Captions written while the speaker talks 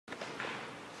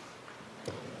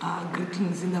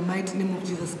Greetings in the mighty name of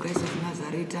Jesus Christ of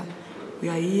Nazareth. We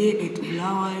are here at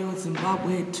Bulawayo,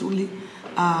 Zimbabwe, truly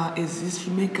as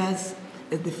history makers,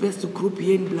 as the first group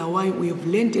here in Bulawayo. We have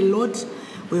learned a lot.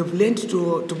 We have learned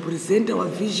to present our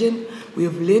vision. We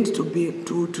have learned to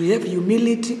have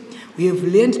humility. We have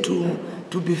learned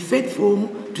to be faithful,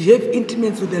 to have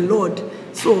intimacy with the Lord.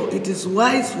 So it is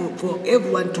wise for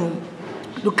everyone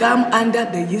to come under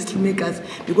the history makers,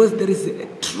 because there is a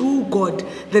true God.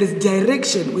 There is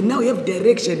direction. We now have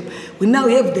direction. We now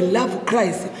have the love of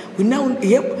Christ. We now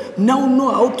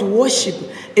know how to worship,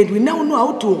 and we now know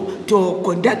how to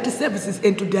conduct services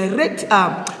and to direct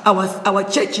our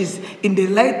churches in the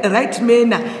right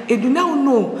manner. And we now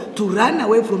know to run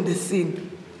away from the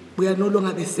sin. We are no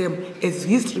longer the same as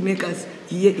history makers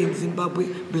here in Zimbabwe,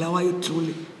 Bulawayo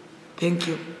truly. Thank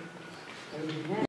you.